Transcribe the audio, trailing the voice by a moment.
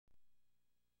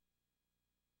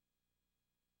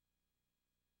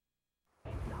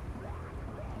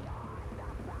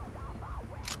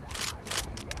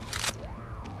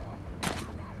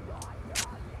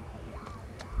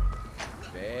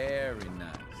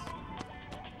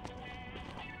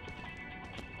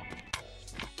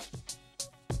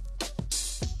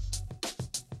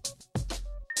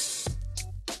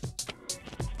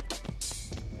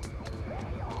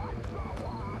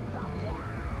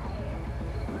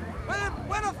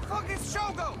Where's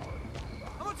Shogo?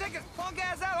 I'm gonna take his punk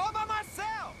ass out all by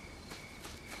myself!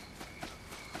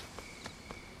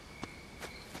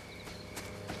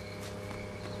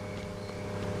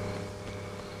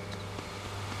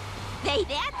 Hey,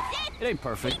 that's it! It ain't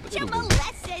perfect, but Teach it'll him a do.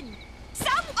 lesson!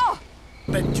 Oh!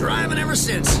 Been driving ever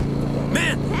since.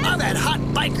 Man, I've had hot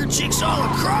biker chicks all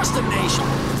across the nation.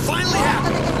 Finally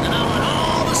happened, and I want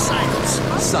all the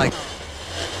cycles. Psych.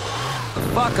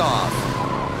 Fuck off.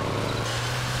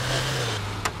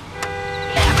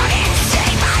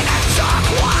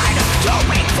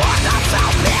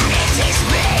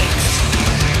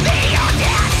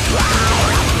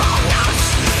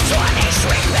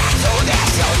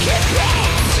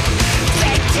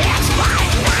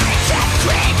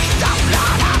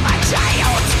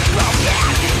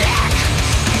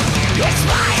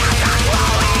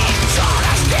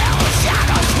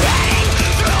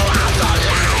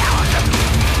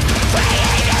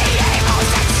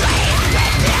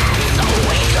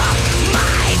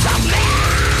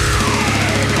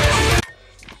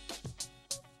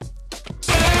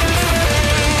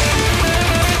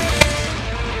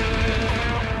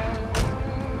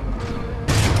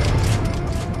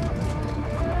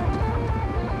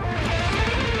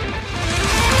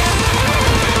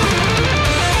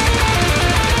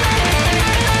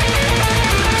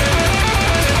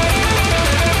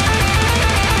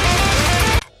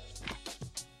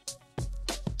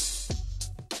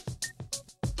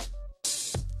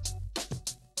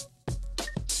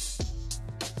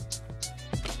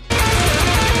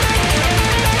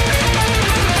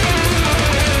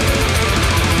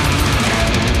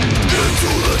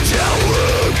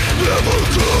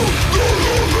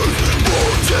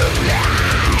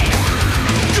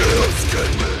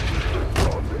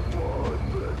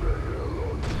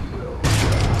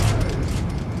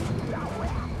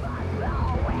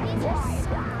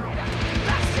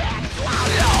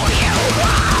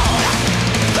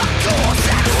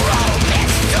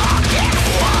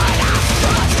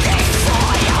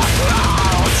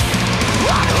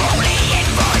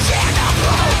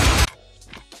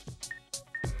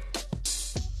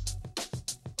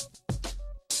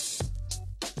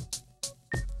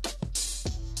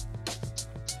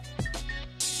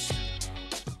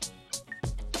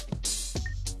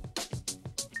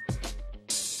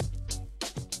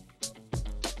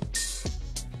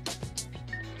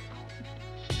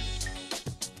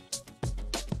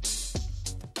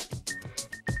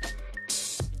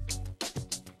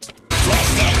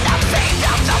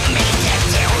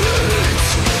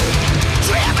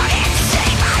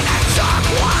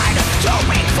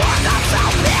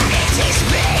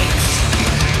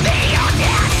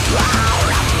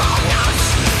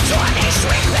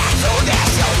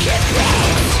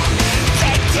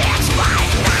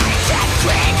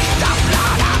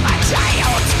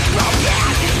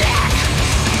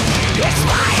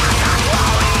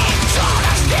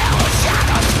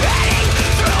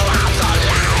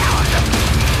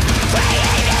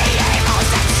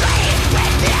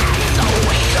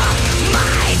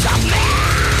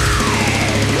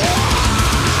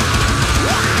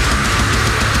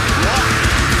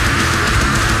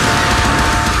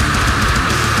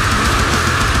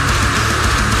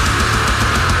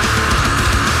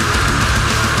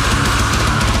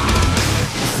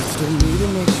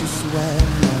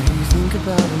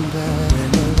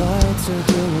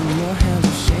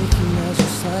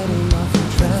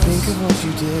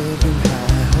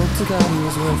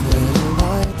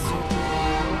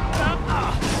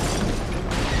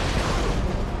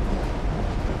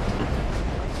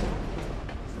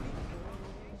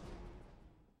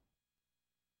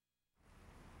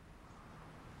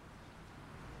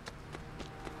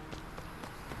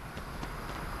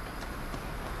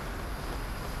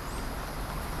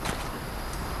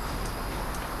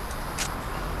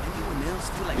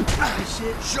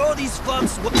 Show these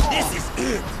fucks what this is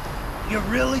it! You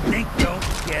really think don't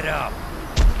get up?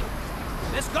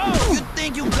 Let's go! You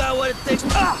think you got what it takes?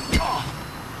 That's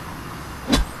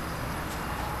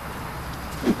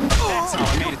how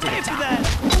I made it to the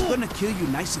top. I'm gonna kill you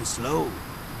nice and slow.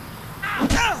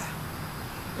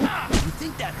 You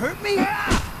think that hurt me?